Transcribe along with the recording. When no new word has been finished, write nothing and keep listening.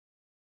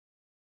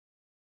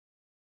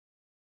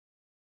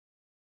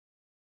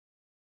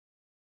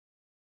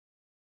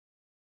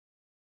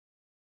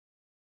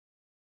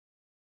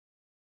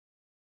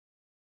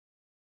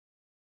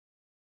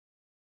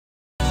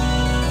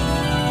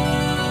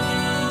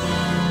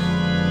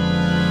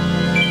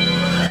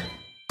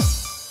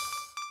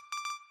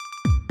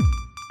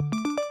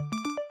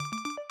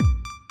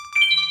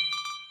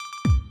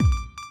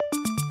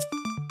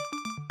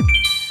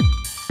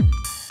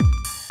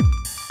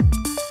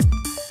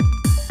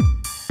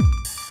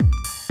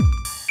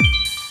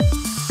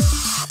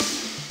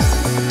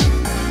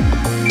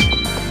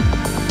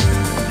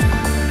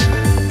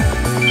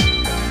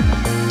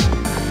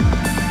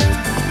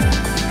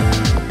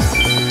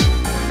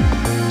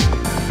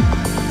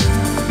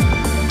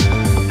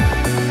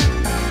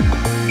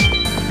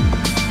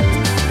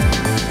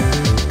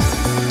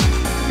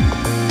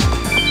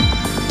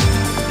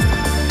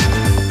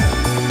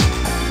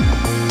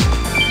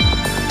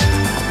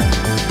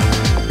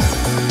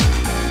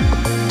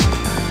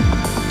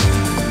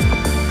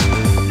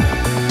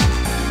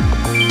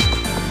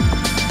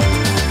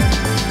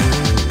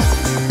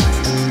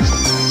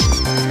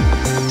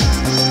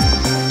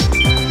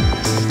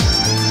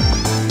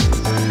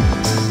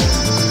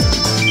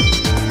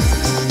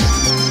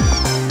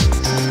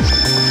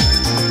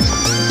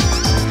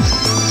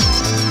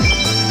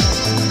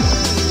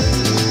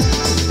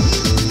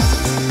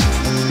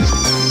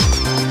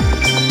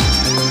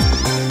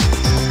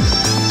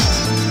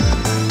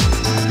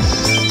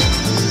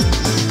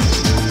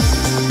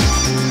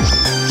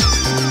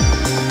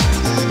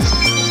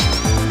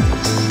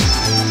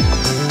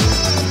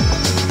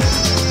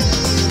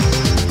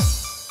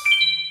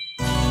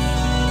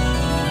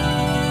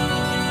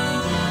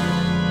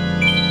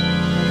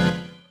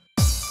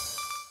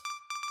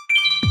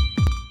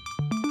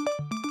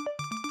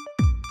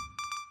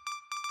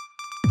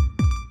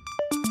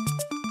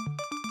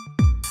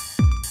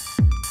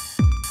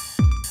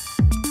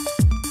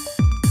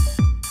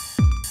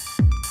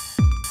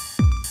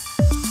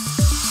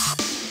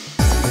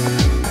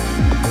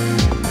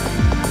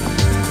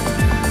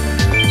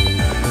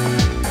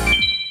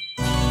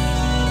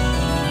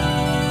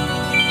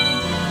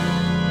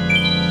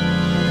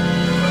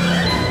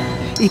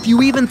If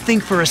you even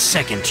think for a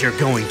second you're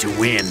going to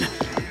win,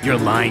 you're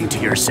lying to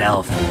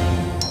yourself.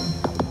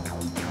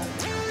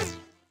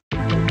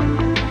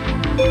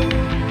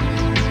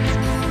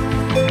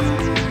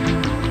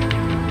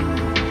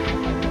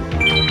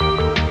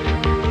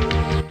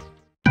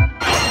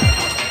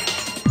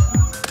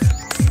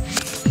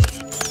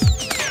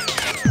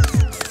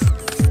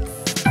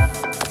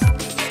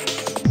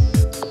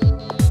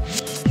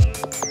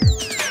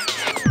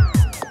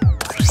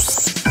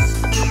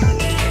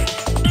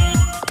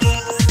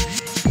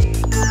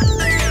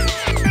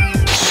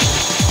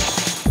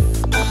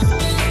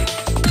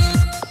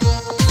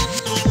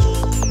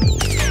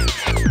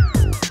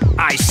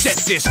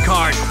 This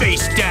card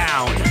face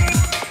down.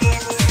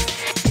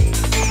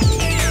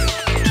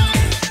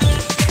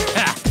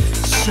 Ha!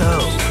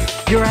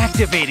 So, you're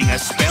activating a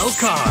spell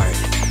card.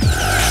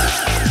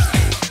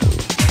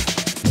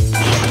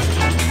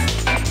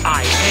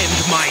 I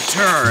end my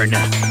turn.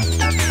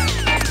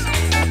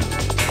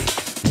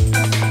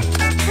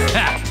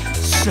 Ha!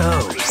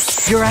 So,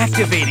 you're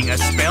activating a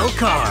spell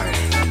card.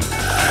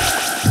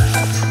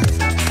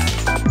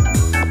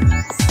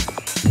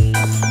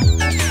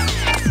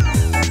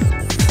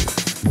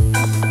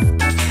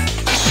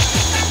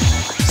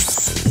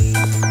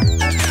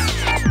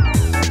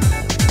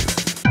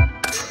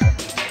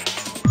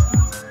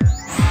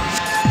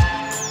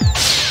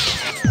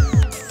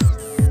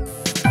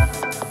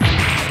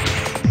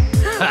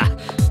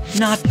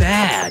 Not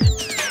bad.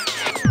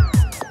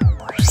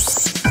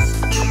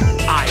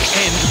 I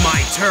end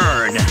my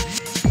turn.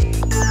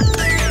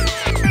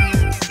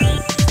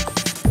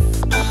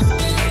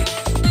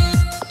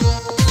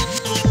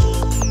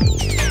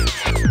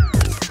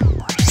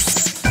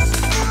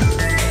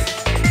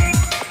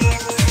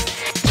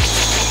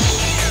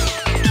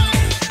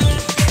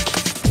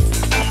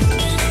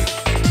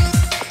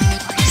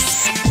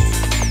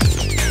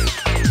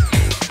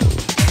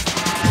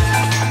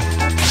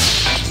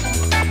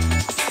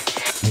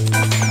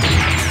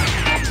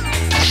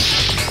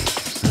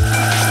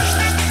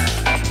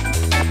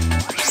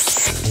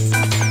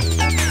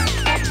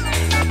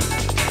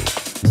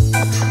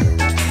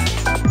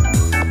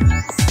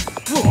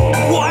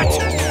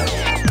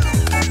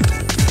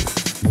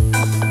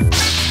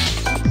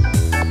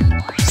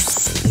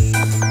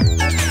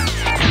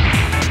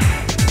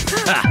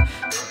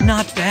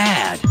 Not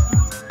bad.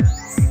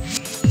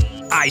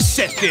 I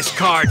set this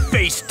card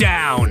face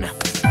down.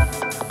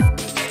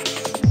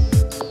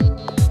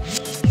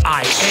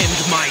 I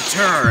end my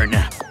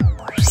turn.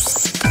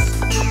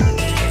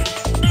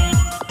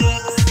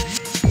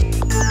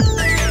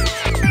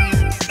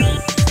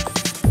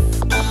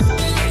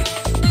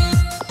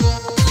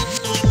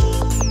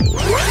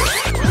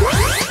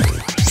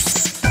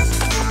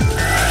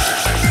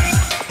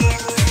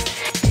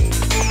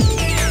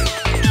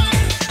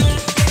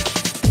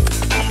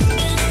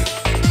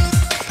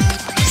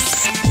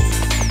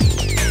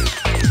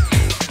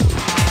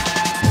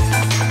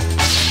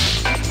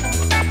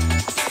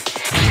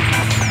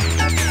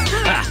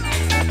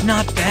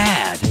 Not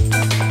bad.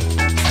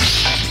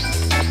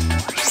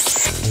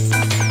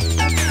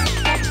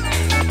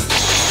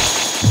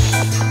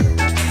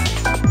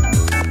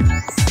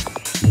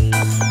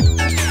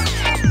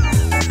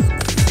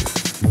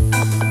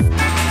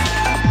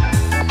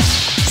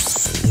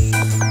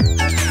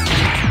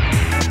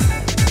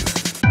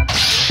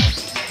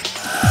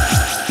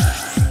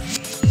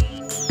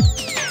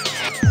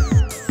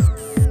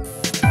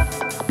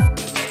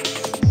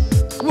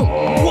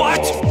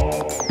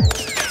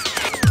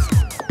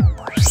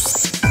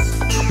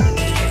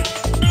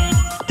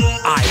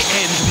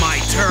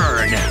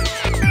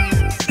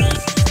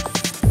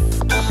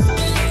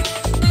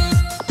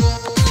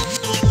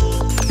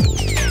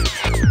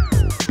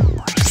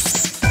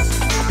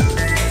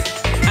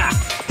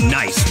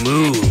 Nice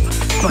move,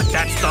 but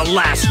that's the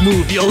last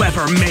move you'll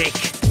ever make.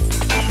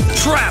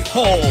 Trap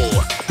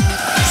hole!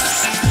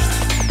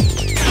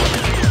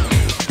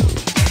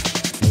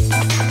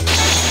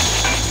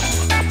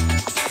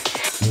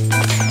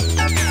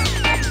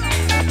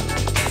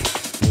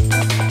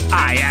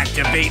 I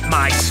activate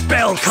my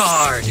spell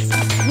card,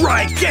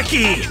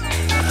 Raigeki!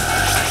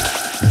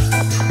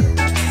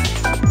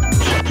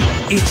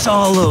 It's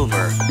all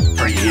over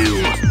for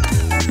you.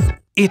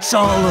 It's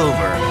all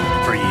over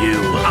for you.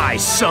 I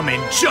summon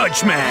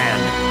Judgeman!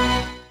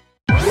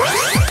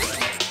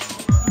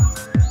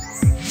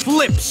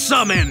 Flip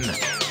summon!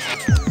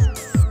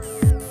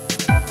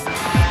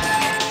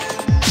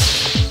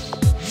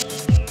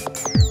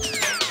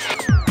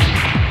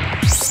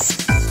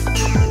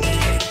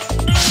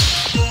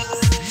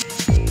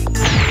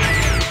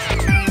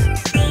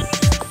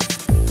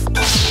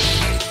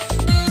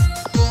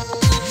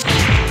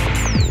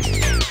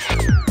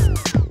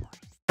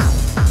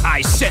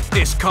 I set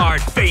this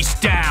card face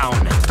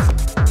down.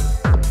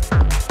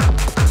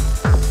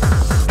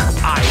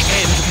 I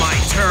end my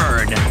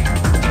turn.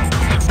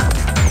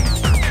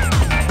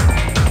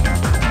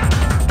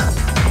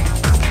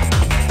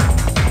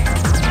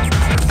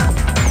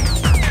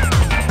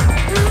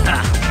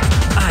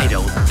 I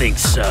don't think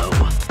so.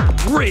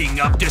 Ring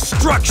of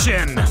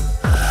Destruction!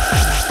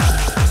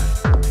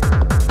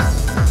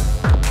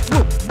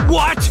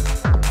 What?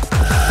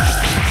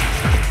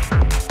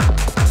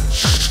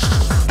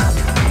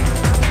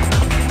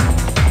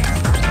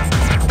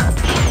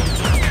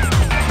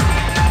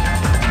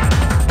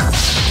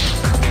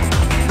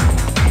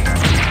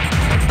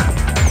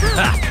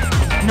 Ha!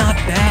 Not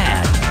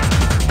bad.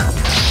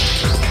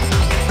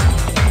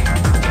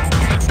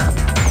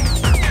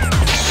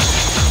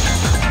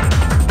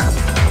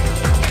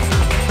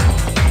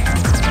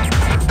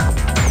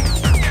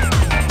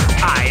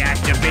 I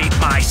activate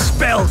my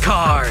spell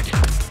card.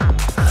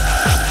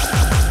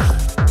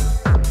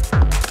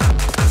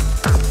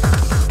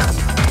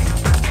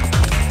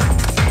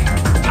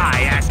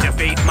 I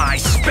activate my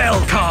spell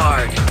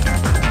card.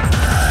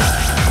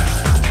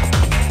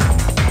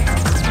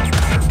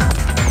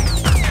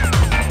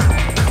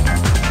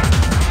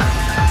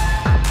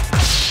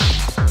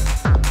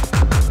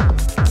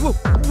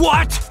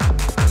 What?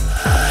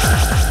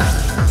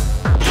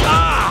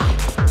 Ah!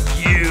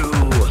 You!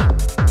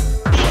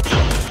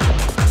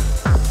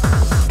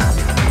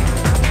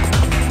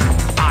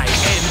 I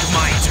end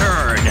my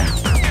turn.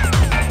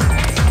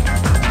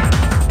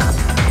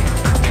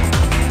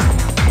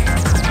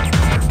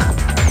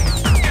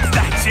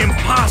 That's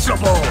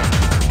impossible!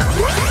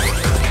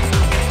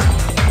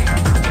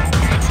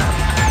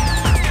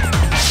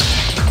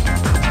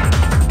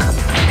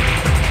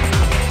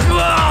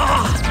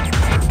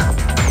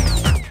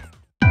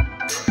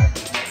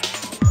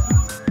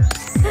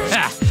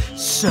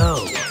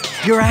 So,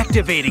 you're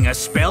activating a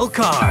spell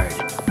card.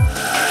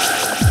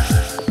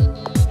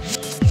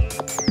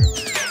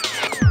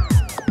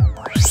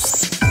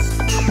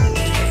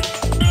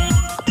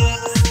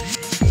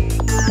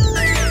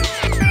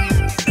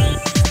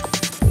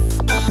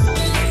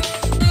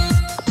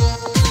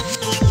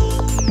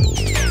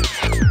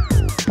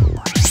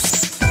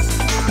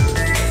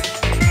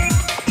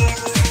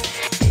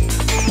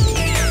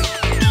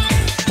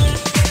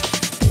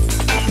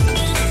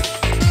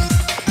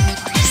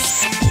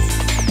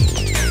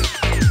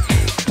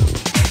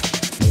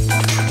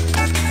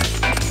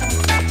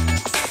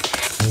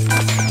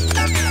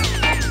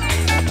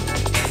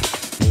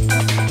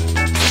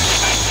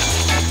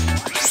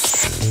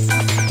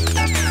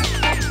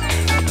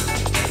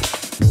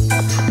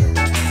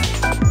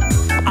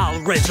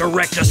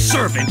 Resurrect a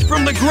servant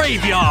from the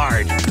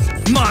graveyard!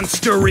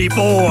 Monster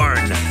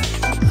Reborn!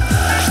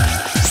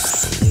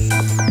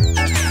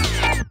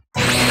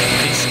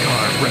 This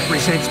card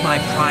represents my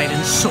pride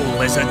and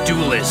soul as a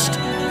duelist.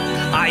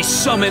 I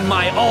summon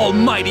my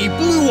almighty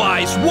Blue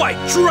Eyes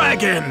White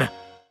Dragon!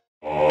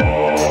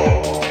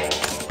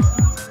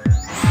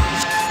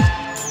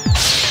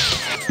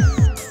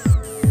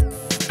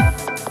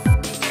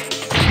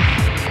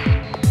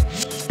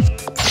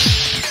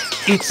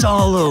 It's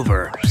all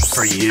over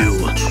for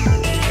you.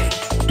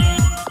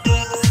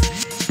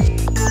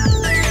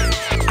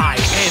 I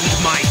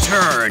end my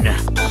turn.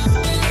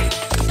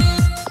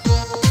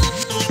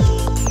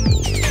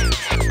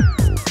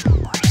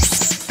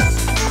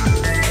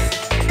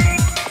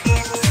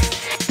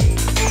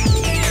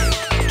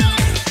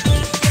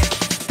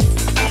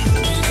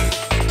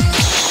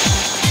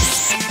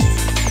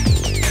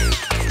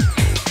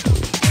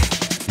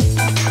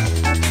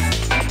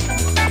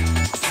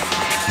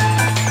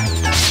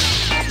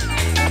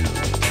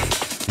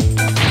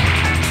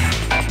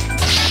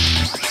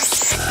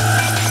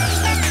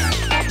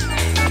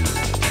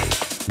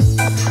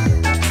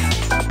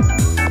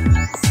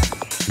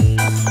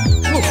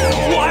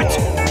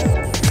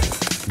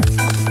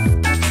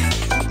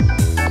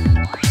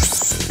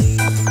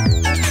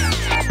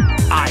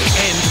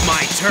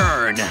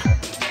 Turn.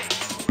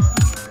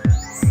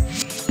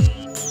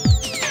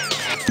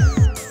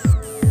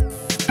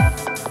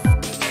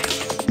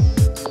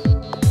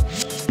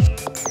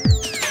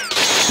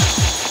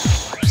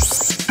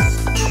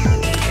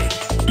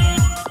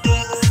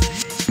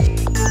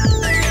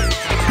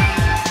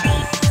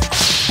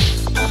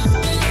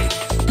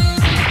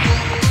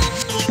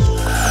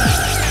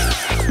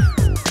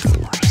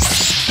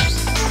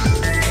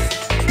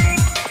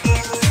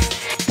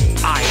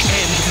 I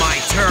end my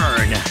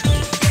turn.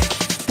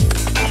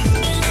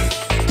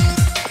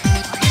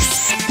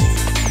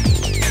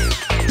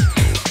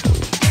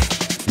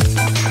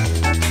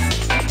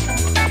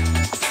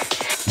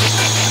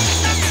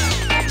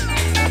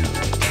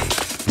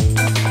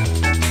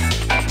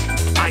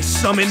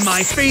 Summon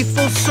my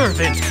faithful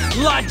servant,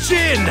 La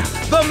Jinn,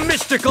 the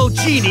mystical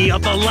genie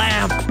of the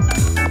lamp.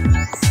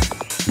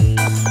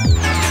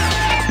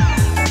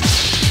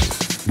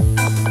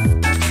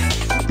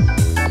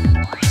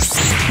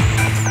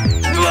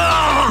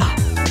 Ah!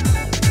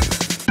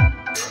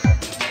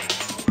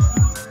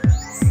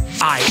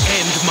 I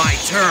end my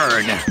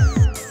turn.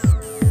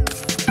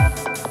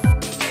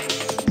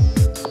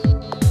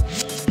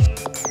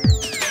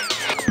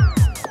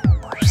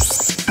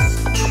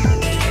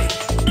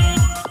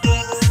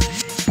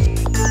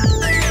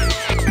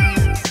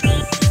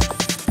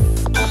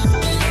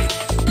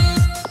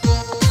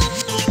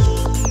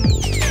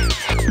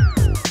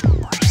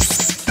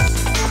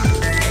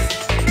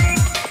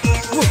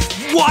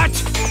 What?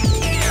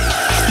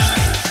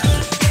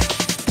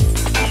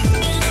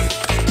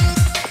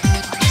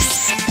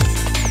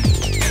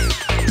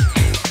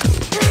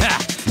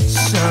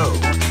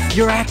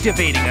 You're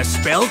activating a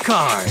spell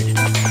card.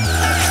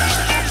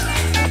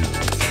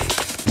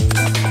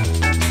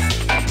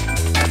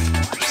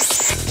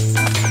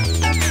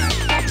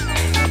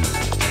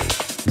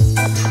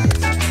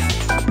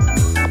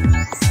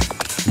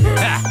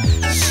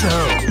 So,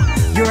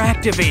 you're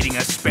activating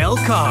a spell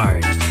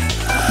card.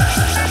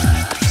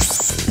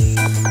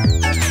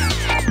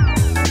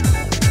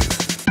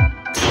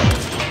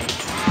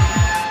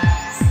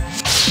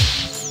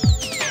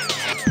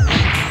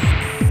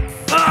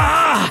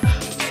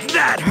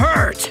 That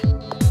hurt!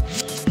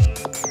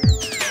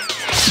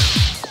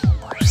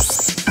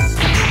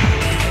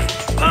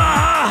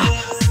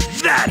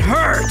 That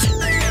hurt!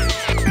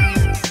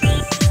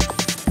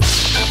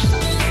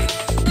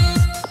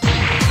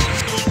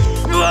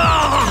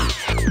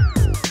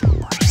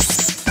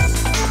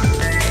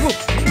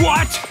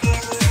 What?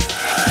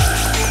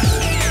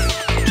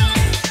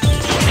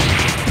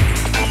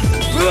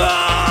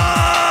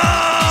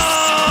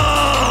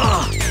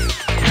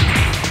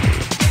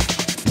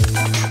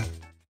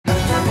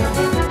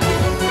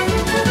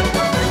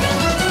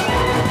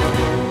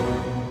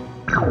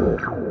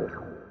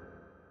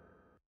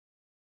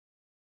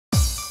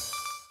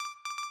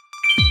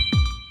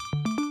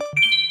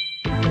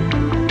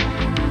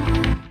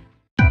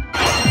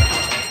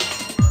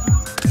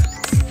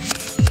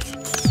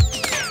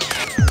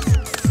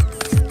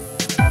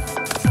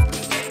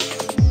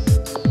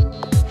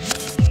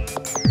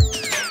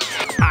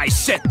 I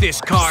set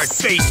this card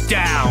face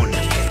down.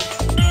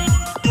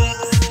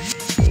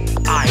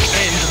 I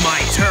end my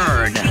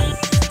turn.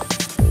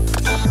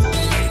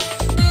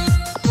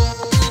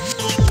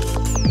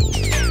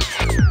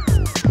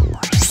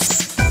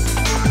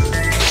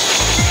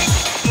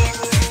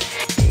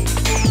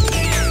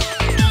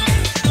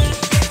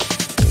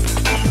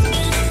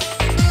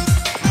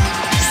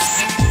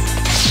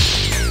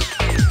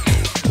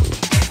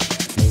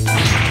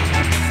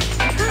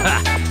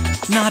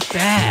 Not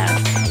bad.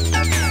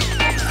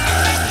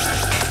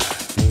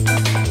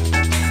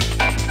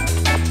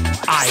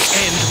 I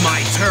end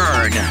my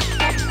turn.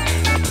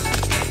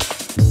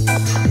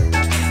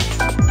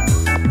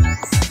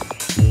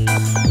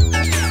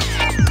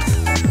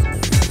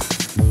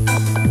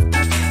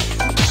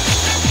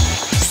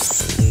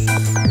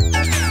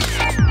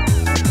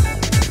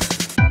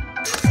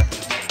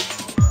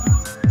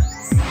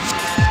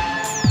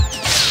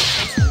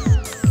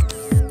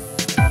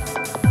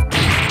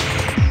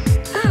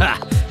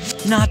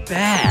 Not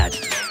bad.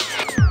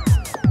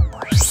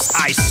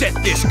 I set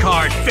this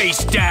card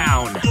face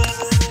down.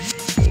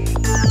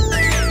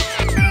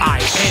 I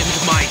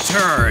end my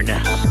turn.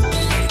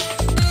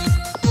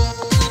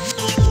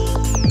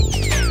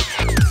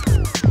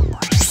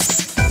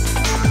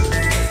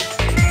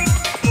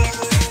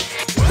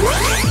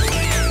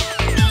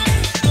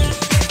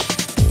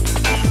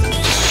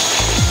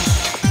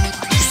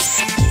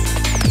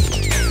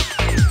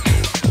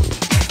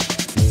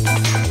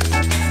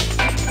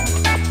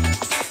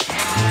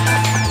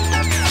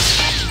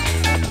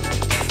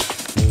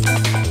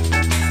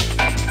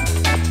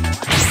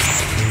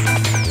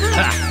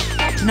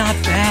 Not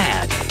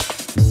bad.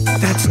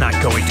 That's not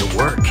going to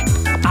work.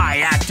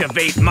 I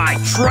activate my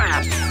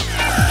trap.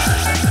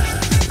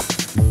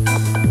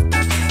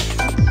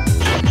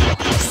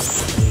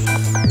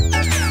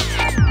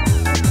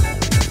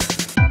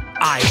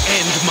 I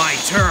end my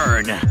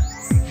turn.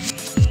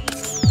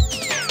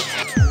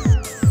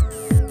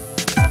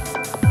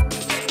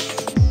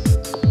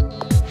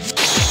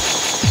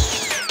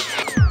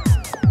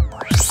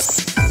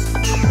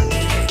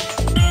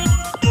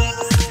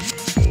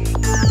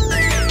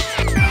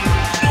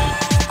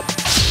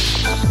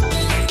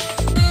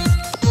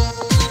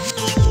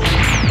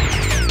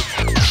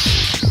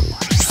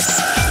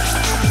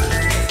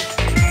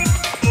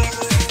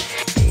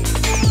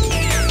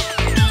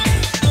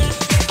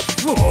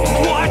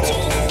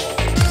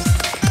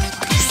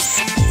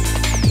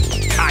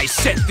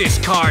 Set this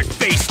card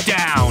face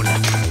down.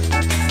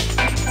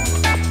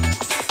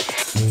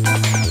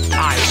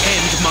 I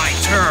end my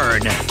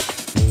turn.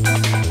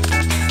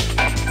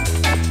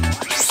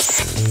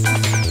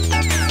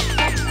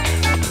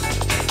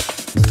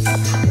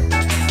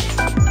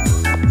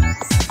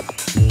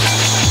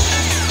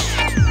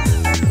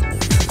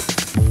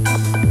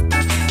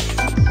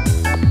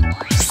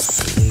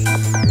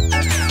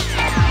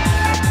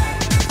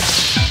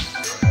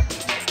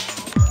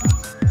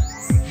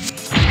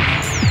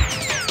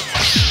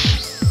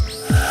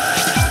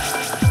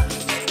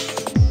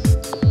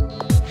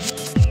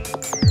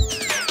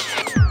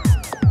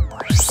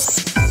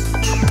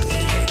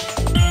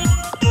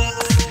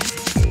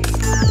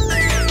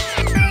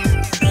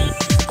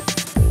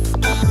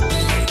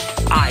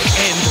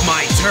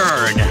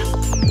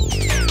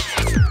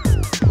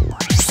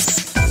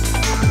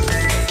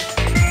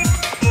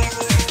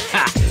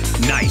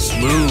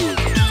 Move,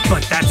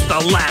 but that's the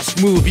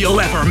last move you'll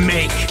ever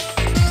make.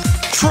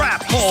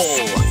 Trap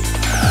hole!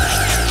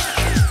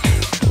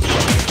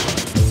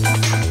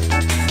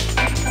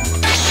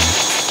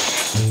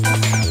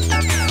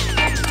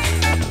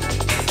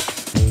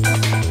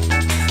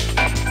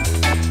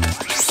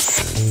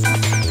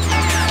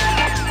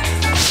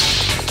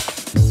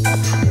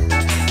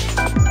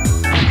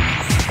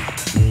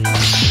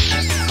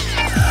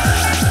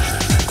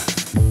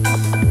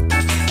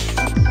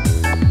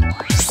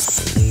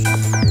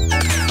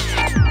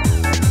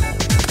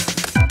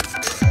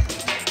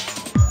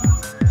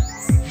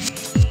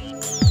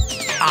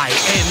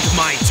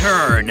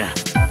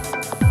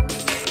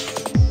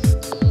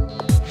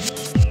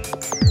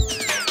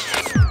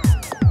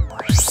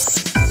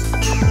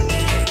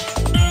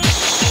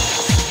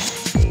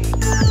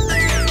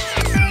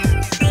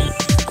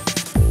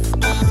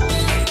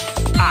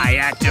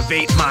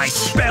 activate my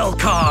spell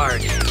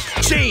card.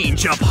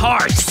 Change of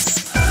heart.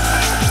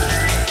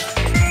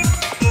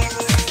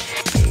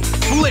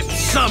 Flip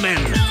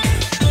summon.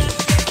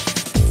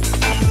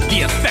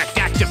 The effect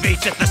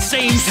activates at the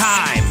same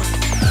time.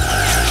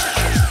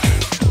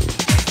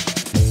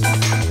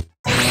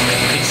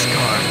 This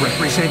card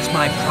represents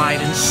my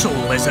pride and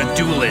soul as a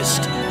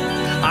duelist.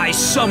 I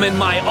summon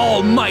my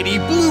almighty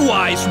Blue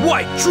Eyes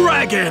White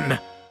Dragon!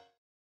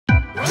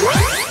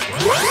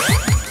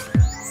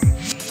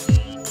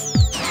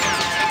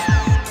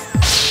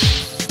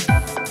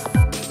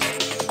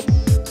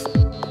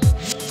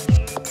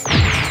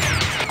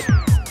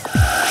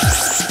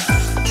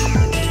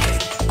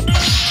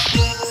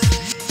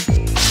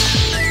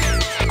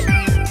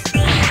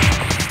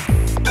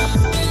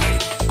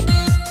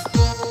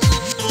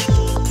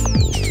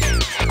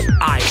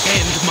 I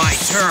end my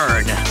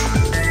turn.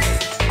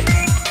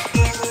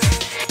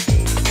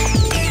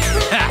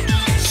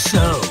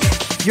 So,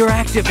 you're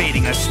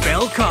activating a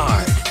spell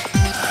card.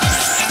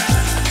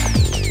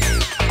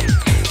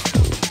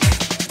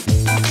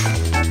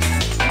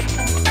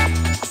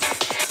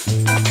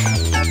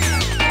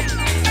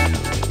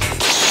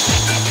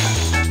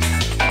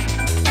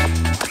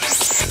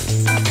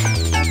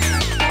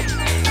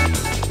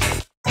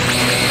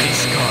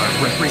 This card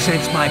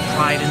represents my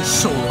pride and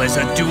soul as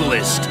a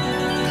duelist.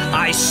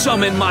 I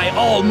summon my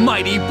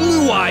almighty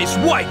Blue Eyes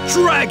White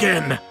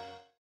Dragon!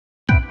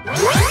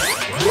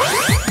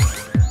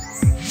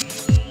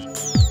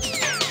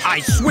 I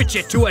switch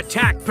it to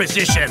attack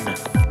position.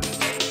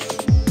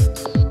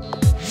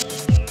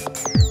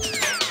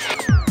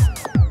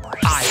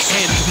 I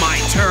end my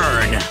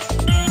turn.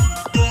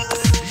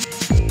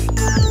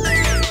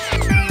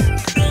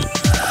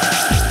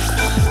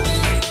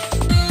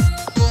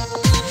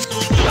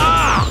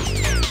 Ah!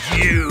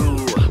 You!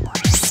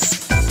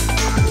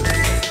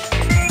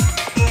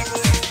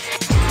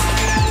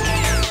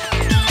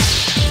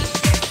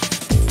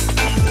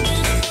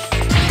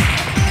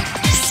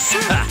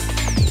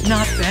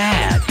 Not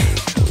bad.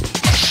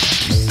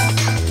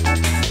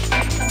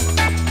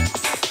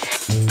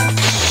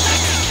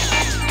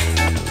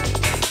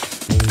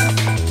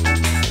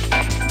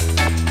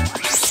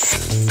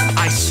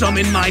 I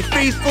summon my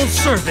faithful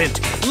servant,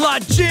 La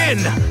Jinn,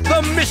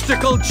 the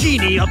mystical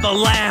genie of the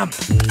lamp.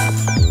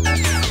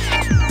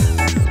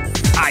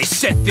 I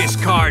set this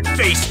card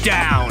face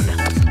down.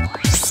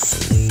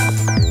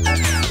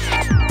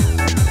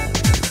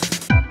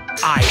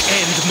 I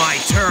end my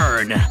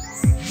turn.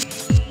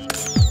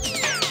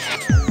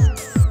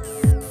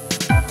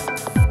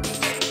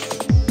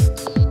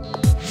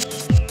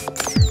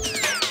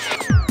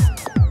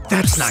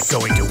 That's not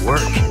going to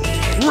work.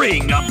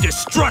 Ring of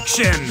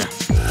Destruction!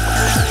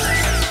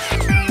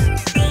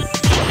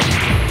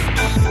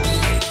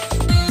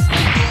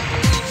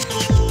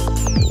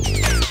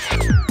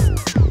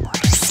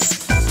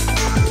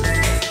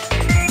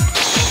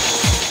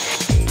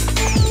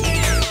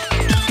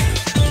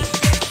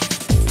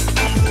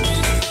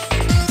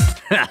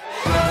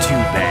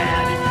 Too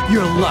bad.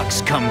 Your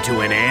luck's come to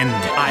an end.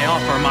 I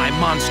offer my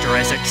monster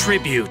as a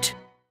tribute.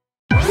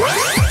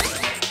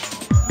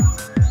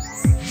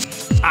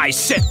 I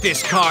set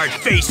this card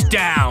face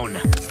down.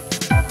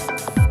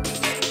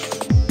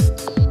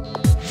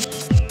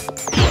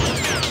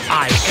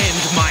 I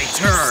end my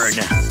turn.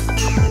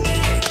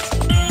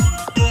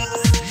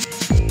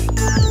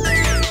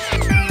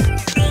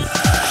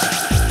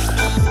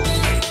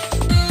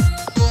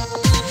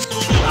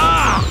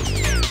 Ah!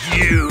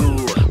 You!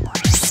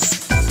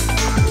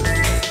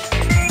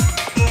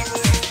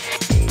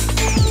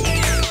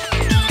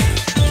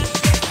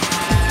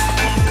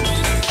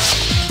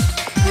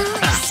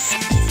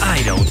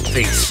 I don't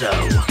think so.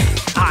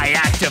 I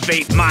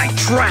activate my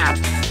trap!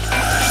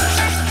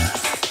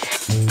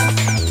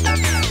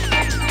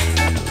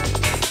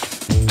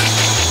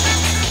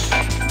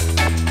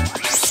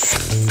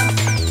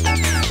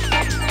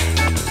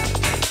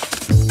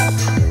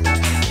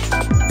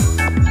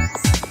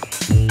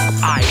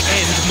 I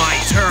end my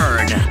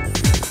turn!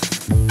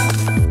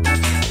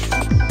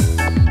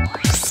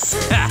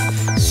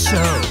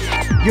 So,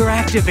 you're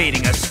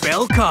activating a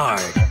spell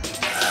card.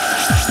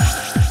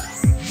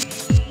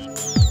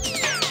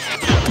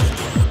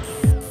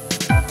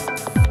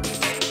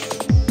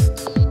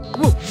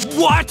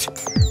 What?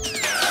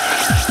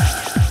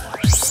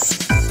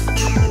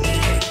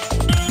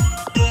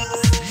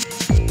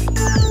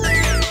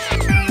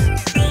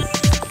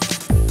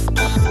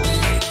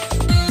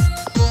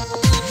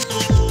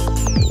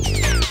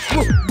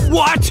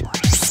 What?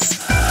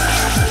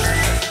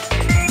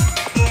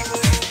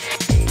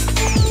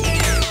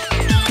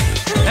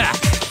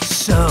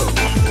 So,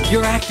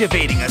 you're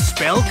activating a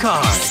spell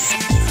card.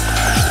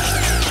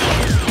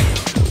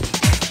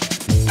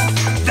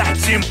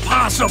 That's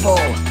impossible!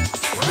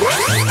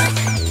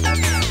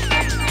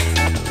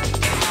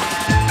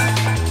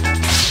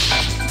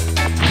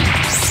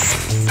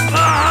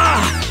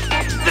 Ah!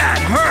 That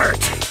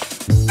hurt!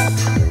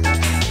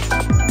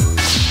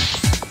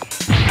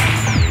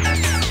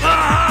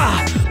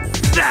 Ah!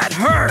 That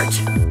hurt!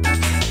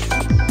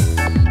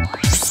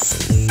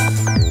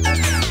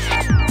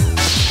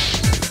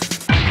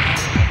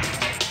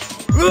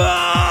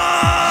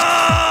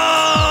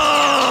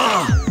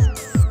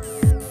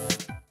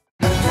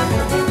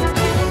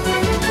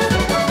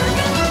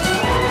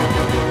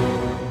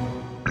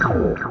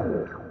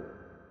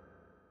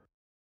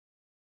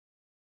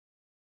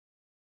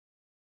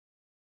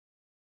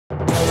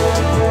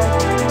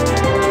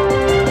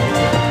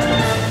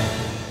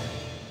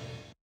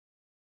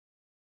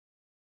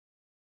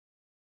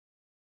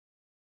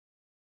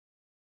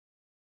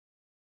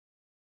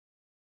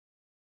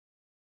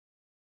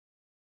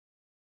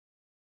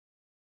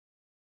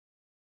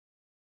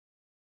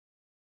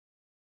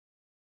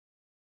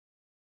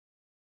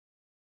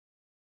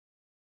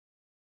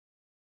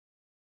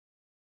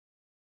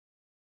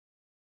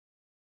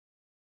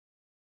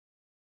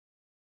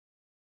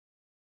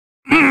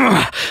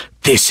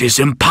 This is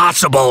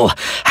impossible!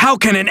 How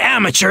can an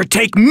amateur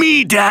take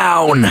me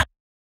down?